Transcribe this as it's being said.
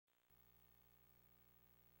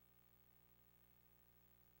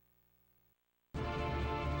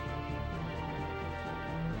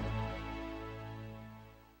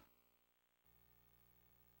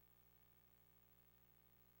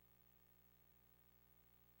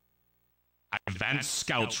Advanced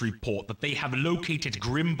scouts report that they have located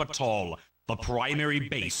Grim Batal, the primary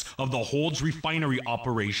base of the Horde's refinery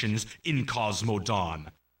operations in Cosmodon.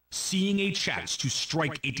 Seeing a chance to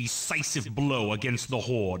strike a decisive blow against the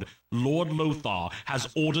Horde, Lord Lothar has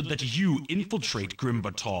ordered that you infiltrate Grim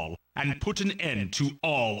Batal and put an end to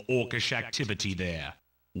all Orcish activity there.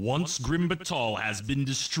 Once Grim Batal has been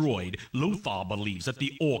destroyed, Lothar believes that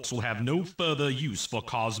the Orcs will have no further use for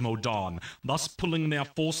Cosmodon, thus pulling their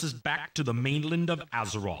forces back to the mainland of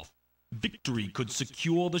Azeroth. Victory could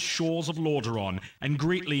secure the shores of Lordaeron and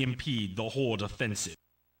greatly impede the Horde offensive.